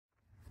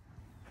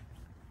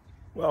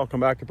Welcome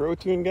back to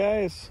Brotuned,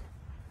 guys.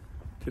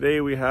 Today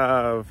we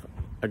have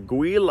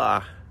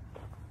Aguila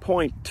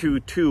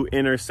 .22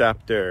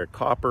 Interceptor,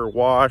 copper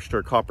washed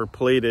or copper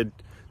plated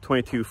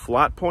 22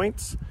 flat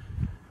points.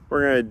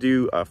 We're going to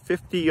do a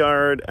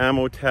 50-yard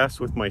ammo test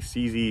with my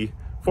CZ457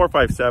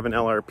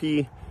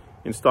 LRP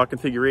in stock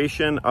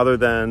configuration other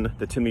than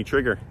the Timney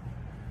trigger.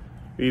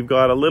 We've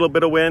got a little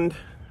bit of wind,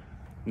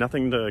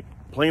 nothing to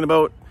complain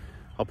about.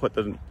 I'll put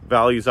the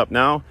values up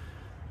now.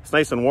 It's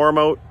nice and warm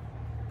out.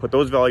 Put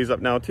those values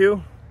up now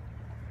too.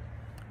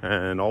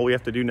 And all we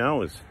have to do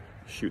now is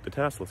shoot the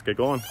test. Let's get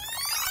going.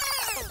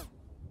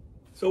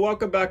 So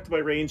welcome back to my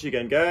range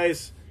again,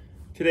 guys.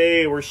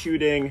 Today we're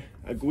shooting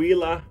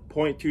Aguila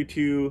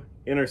 .22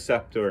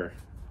 Interceptor.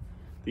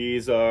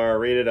 These are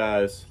rated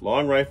as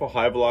long rifle,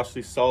 high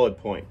velocity, solid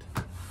point.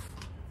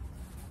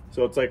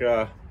 So it's like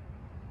a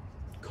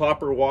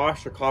copper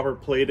wash or copper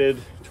plated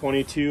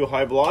 22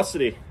 high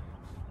velocity.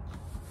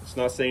 It's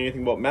not saying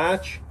anything about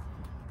match.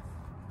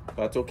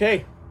 That's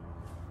okay.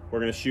 We're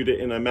going to shoot it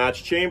in a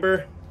match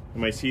chamber in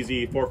my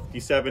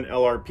CZ457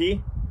 LRP.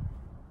 And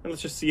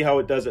let's just see how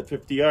it does at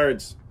 50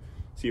 yards.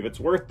 See if it's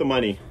worth the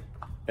money.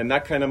 And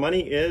that kind of money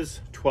is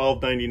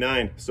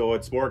 $12.99. So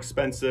it's more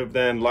expensive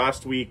than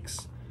last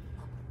week's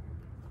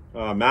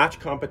match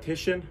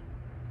competition,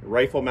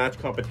 rifle match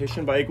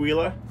competition by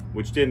Aguila,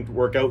 which didn't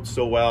work out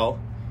so well.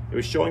 It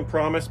was showing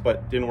promise,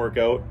 but didn't work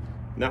out.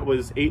 And that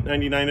was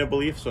 $8.99, I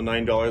believe, so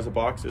 $9 a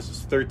box. This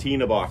is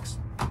 $13 a box.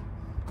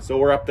 So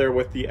we're up there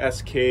with the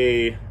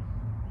SK,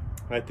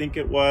 I think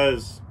it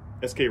was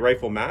SK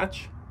Rifle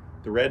Match,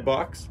 the red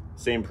box,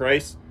 same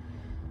price.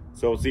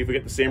 So let's see if we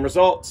get the same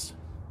results.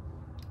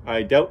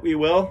 I doubt we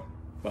will,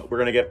 but we're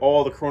gonna get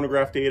all the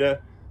chronograph data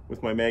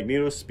with my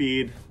magneto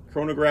speed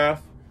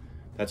chronograph.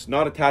 That's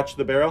not attached to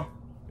the barrel,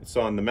 it's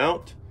on the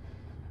mount.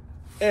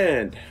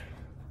 And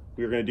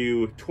we're gonna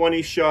do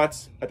 20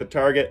 shots at the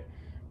target.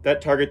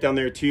 That target down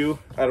there too,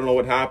 I don't know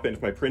what happened,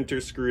 if my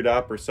printer screwed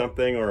up or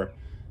something, or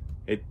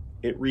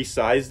it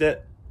resized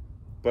it,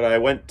 but I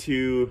went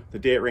to the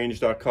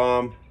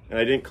dayatrange.com and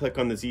I didn't click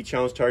on the Z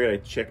challenge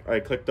target. I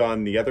clicked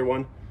on the other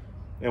one,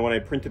 and when I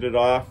printed it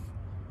off,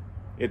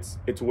 it's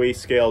way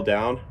scaled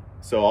down.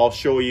 So I'll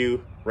show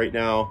you right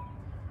now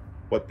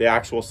what the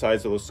actual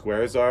size of those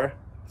squares are.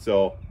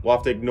 So we'll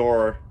have to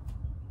ignore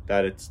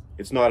that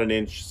it's not an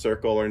inch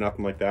circle or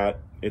nothing like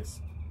that.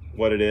 It's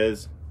what it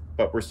is,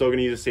 but we're still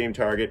gonna use the same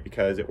target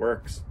because it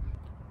works.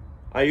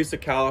 I use the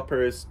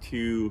calipers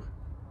to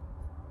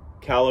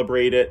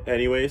calibrate it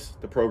anyways,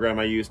 the program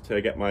I use to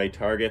get my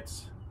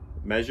targets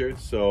measured,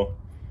 so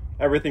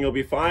everything will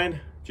be fine.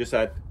 Just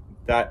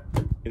that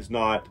is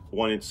not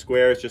 1 inch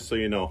squares, just so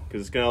you know, because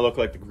it's gonna look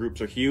like the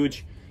groups are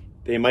huge.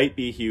 They might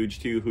be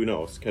huge too, who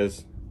knows,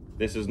 because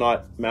this is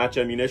not match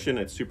ammunition,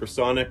 it's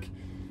supersonic,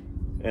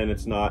 and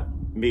it's not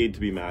made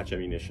to be match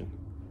ammunition.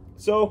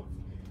 So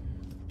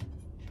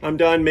I'm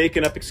done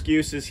making up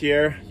excuses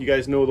here. You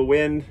guys know the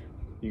wind,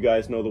 you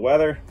guys know the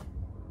weather,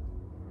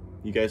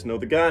 you guys know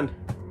the gun.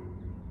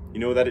 You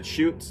know that it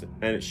shoots,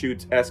 and it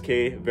shoots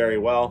SK very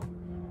well.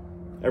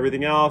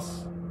 Everything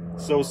else,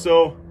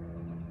 so-so.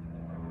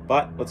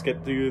 But let's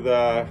get through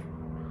the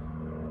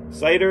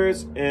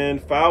sighters and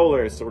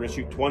foulers. So we're gonna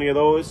shoot 20 of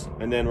those,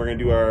 and then we're gonna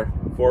do our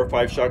 4 or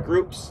 5 shot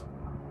groups.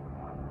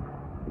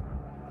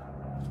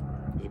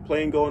 There's a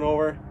plane going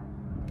over.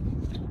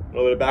 A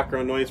little bit of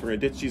background noise. We're gonna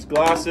ditch these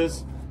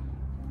glasses.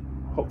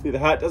 Hopefully the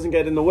hat doesn't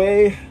get in the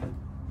way,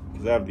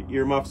 because I have the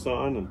earmuffs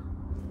on, and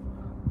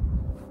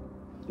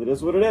it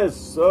is what it is.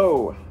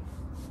 So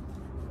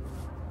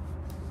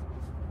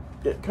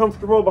get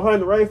comfortable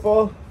behind the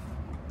rifle.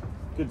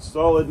 Good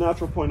solid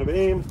natural point of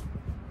aim.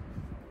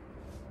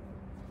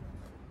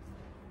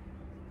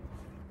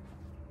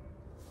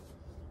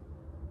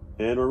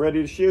 And we're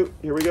ready to shoot.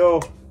 Here we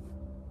go.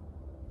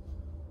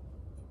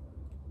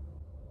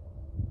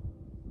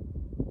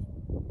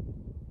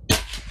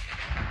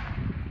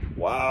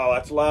 Wow,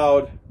 that's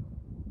loud.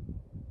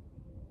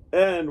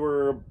 And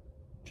we're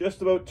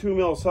just about 2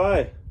 mils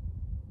high.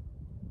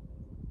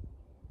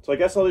 So I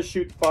guess I'll just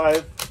shoot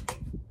 5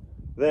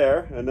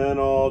 there, and then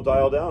I'll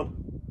dial down.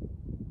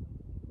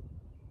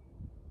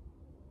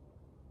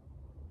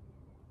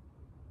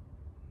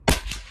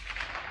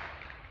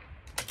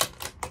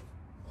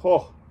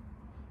 Oh,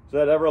 is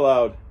that ever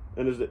loud?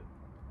 And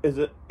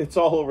it's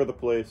all over the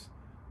place.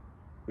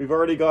 We've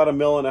already got 1.5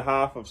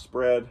 mils of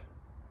spread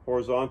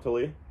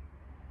horizontally.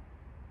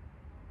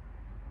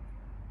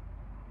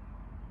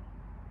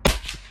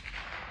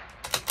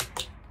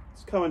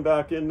 It's coming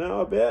back in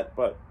now a bit,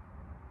 but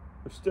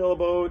we're still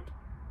about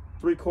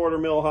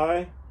 3/4 mil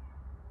high.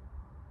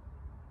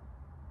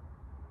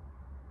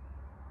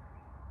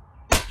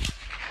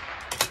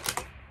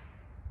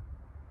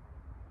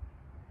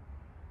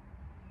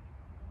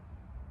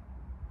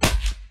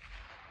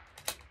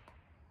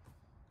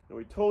 And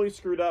we totally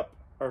screwed up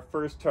our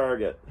first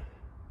target.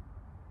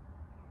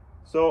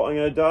 So I'm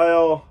going to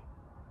dial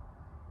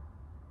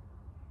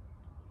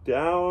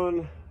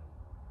down,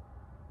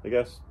 I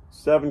guess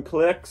 7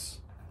 clicks.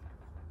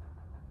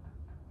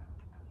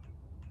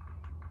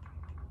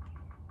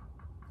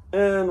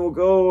 And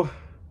we'll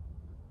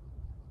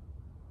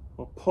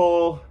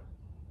pull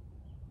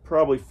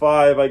probably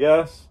 5, I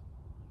guess.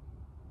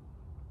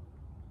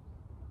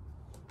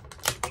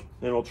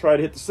 And we'll try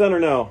to hit the center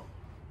now.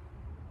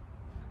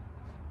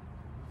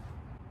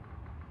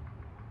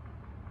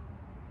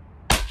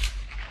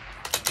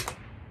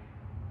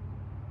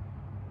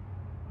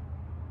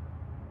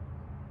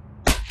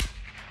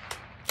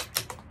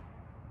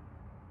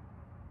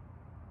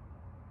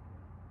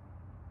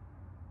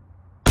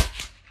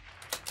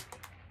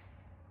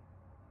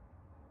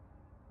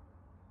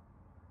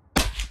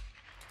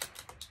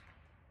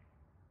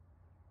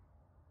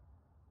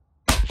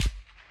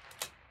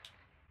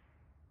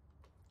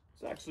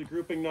 It's actually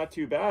grouping not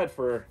too bad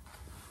for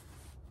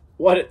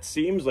what it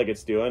seems like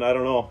it's doing. I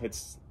don't know.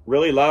 It's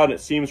really loud and it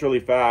seems really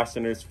fast,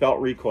 and there's felt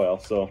recoil.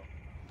 So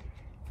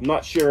I'm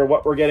not sure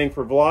what we're getting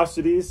for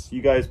velocities.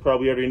 You guys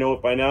probably already know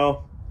it by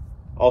now.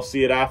 I'll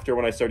see it after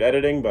when I start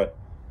editing, but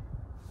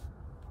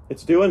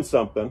it's doing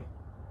something. So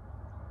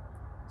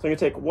I'm gonna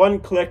take 1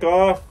 click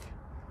off.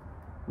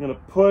 I'm gonna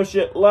push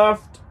it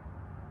left.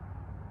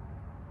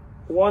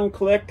 1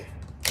 click.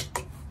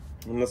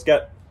 And let's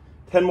get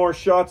 10 more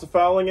shots of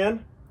fouling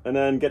in, and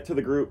then get to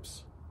the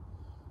groups.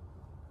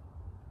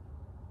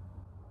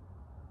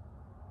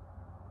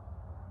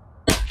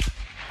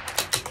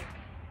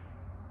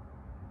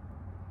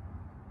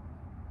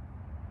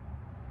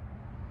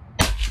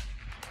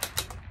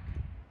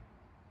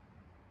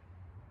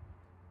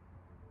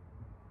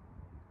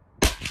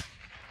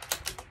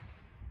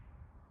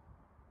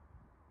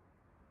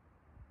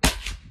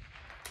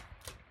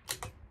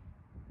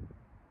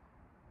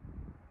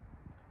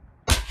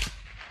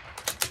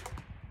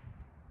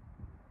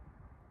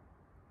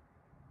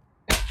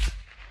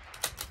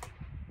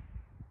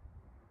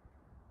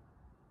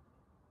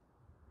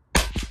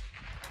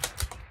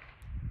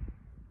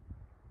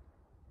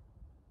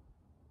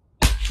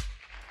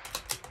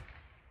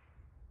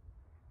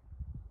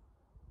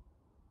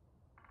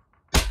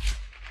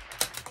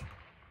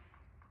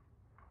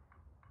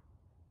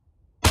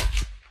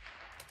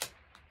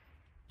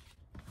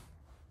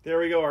 There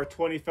we go, our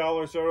 20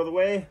 foulers out of the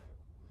way.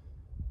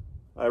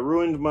 I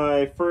ruined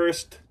my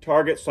first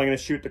target, so I'm going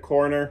to shoot the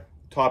corner,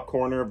 top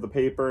corner of the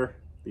paper,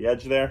 the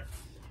edge there.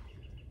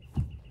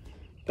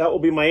 That will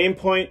be my aim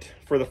point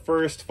for the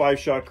first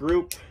 5-shot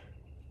group.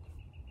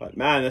 But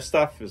man, this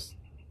stuff is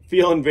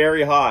feeling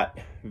very hot,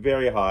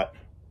 very hot.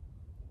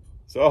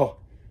 So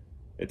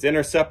it's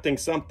intercepting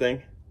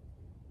something,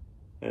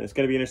 and it's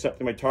going to be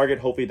intercepting my target.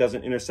 Hopefully it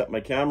doesn't intercept my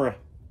camera.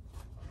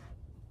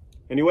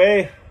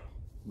 Anyway,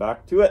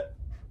 back to it.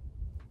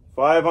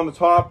 5 on the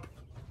top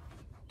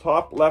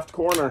left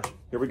corner.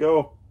 Here we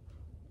go.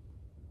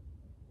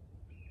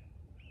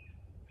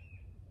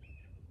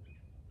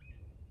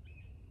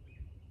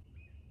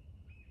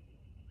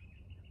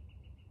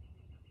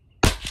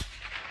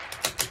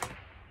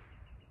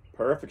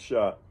 Perfect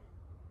shot.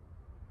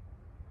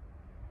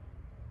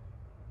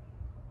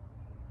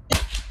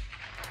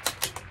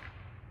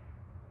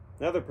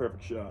 Another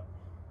perfect shot.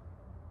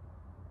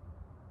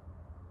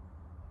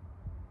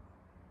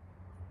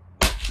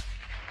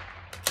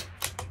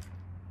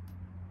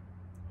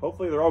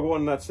 Hopefully they're all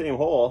going in that same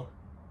hole.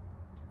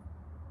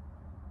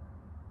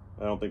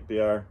 I don't think they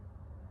are.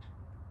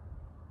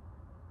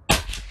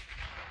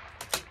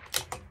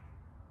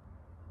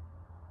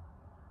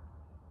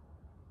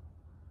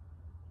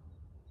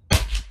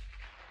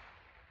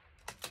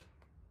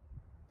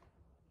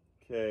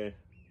 Okay.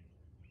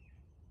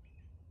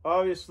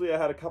 Obviously I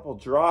had a couple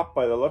drop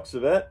by the looks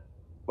of it,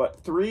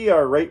 but 3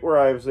 are right where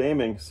I was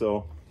aiming,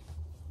 so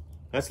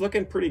that's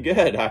looking pretty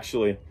good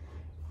actually.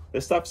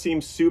 This stuff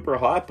seems super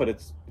hot, but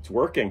it's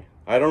working.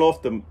 I don't know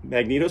if the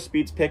magneto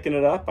speed's picking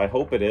it up. I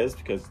hope it is,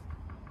 because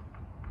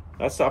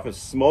that stuff is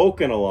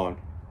smoking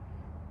along.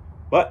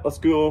 But let's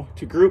go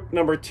to group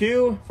number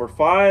 2 for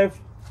 5,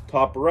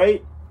 top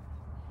right.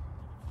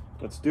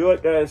 Let's do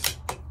it, guys.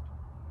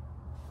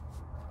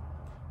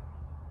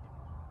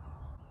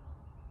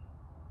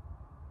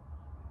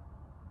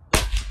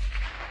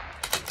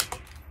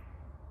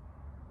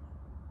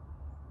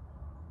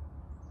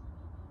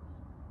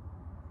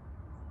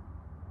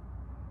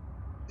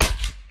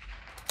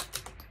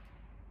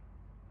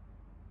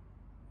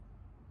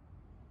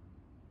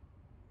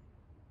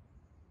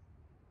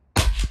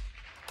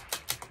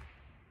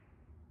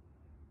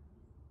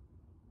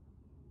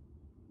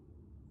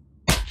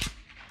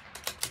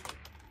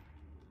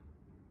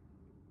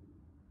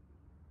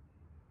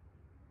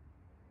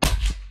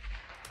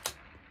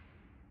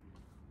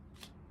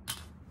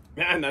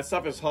 Man, that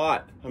stuff is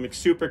hot. I'm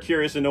super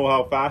curious to know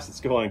how fast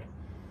it's going.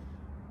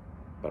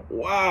 But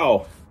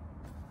wow,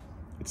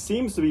 it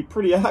seems to be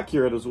pretty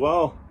accurate as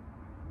well.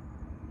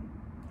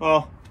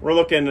 Well, we're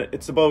looking,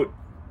 it's about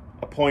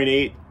a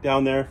 0.8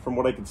 down there from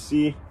what I can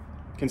see,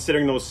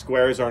 considering those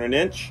squares aren't an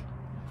inch.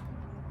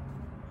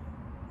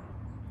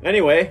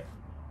 Anyway,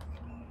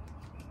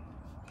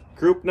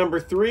 group number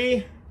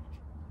 3,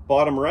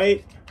 bottom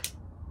right.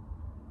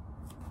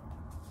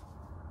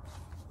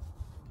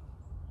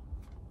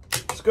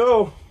 Let's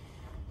go.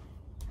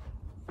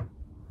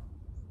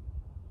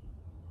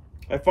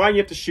 I find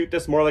you have to shoot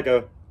this more like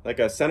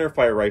a center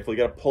fire rifle. You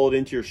got to pull it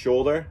into your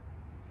shoulder.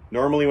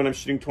 Normally when I'm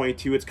shooting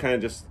 22, it's kind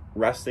of just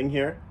resting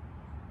here,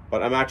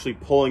 but I'm actually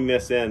pulling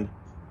this in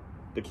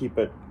to keep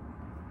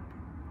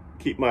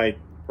my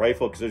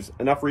rifle, because there's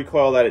enough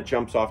recoil that it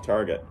jumps off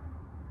target.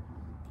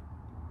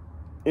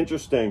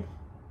 Interesting.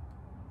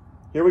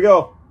 Here we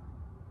go.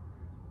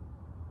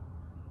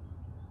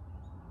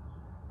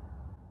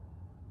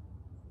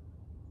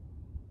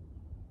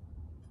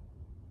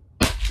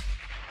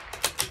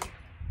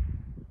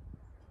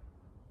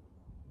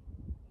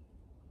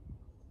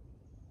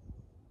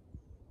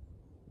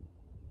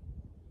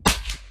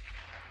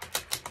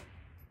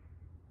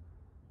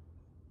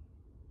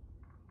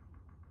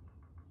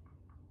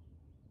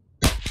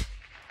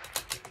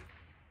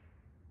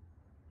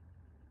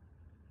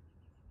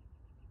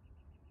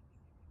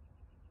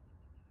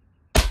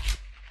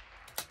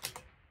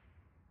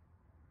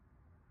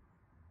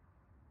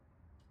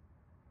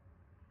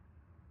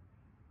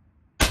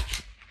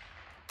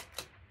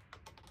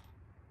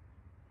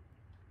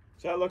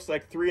 So that looks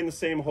like 3 in the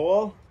same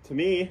hole to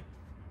me.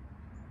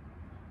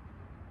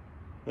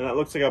 And that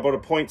looks like about a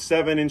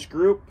 0.7 inch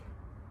group.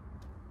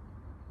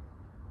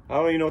 I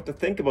don't even know what to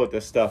think about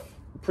this stuff.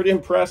 I'm pretty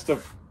impressed.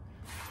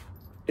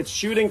 It's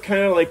shooting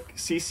kind of like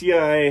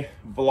CCI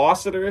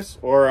velocities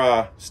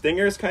or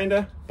stingers kind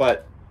of,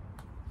 but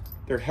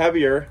they're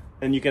heavier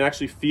and you can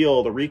actually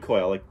feel the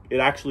recoil. Like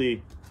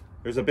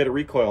there's a bit of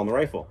recoil on the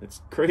rifle. It's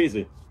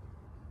crazy.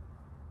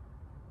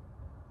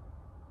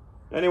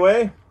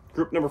 Anyway,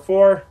 group number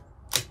 4.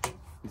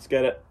 Let's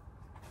get it.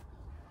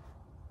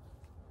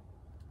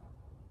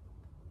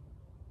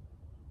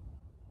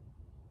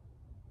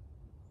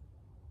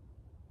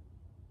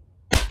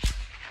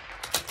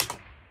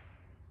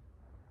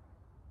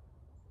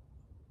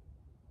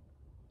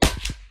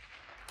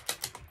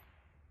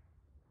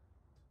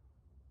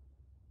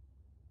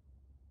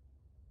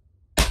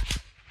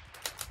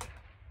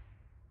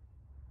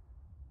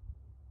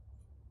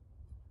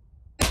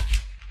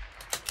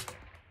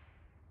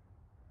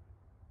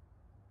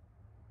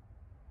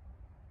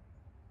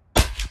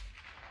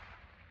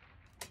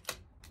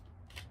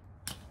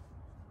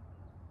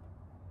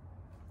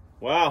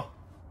 Wow,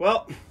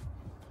 well,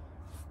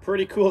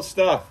 pretty cool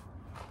stuff.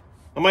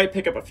 I might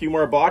pick up a few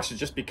more boxes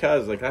just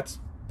because, like, that's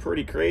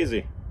pretty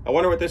crazy. I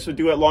wonder what this would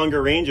do at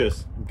longer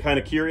ranges. I'm kind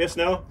of curious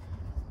now.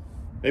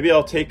 Maybe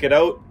I'll take it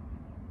out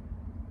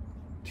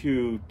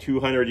to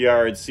 200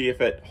 yards, see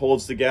if it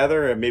holds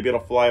together, and maybe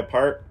it'll fly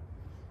apart,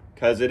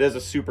 because it is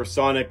a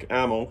supersonic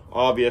ammo,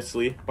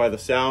 obviously, by the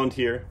sound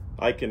here.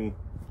 And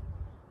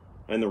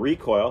the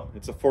recoil,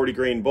 it's a 40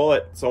 grain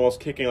bullet. It's almost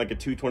kicking like a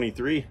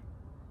 223.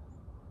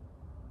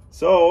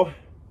 So,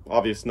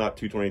 obvious not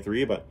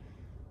 223, but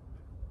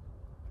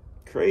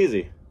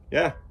crazy.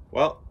 Yeah,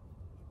 well,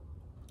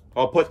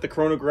 I'll put the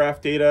chronograph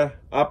data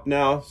up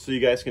now so you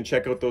guys can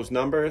check out those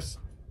numbers.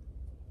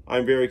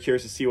 I'm very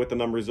curious to see what the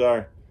numbers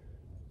are.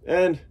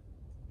 And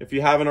if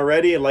you haven't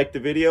already and liked the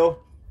video,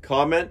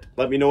 comment,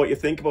 let me know what you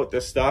think about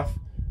this stuff.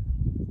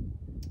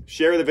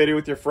 Share the video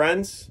with your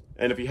friends,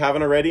 and if you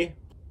haven't already,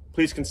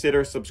 please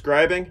consider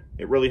subscribing.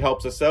 It really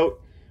helps us out.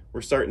 We're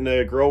starting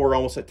to grow. We're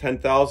almost at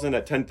 10,000.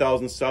 At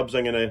 10,000 subs,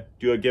 I'm going to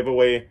do a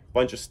giveaway, a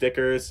bunch of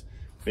stickers,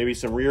 maybe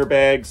some rear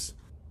bags,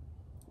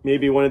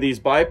 maybe one of these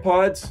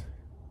bipods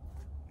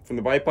from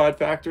the bipod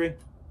factory.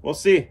 We'll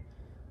see.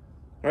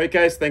 All right,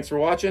 guys, thanks for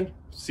watching.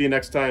 See you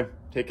next time.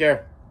 Take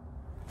care.